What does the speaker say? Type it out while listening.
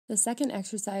The second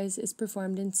exercise is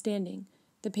performed in standing.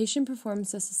 The patient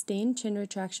performs a sustained chin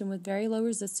retraction with very low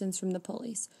resistance from the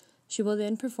pulleys. She will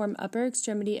then perform upper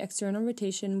extremity external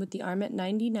rotation with the arm at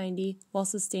 90-90 while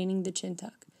sustaining the chin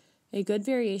tuck. A good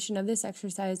variation of this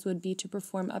exercise would be to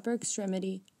perform upper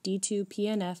extremity D2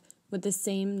 PNF with the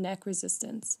same neck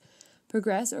resistance.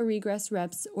 Progress or regress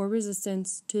reps or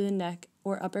resistance to the neck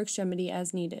or upper extremity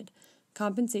as needed.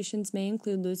 Compensations may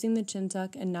include losing the chin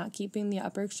tuck and not keeping the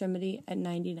upper extremity at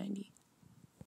 90-90.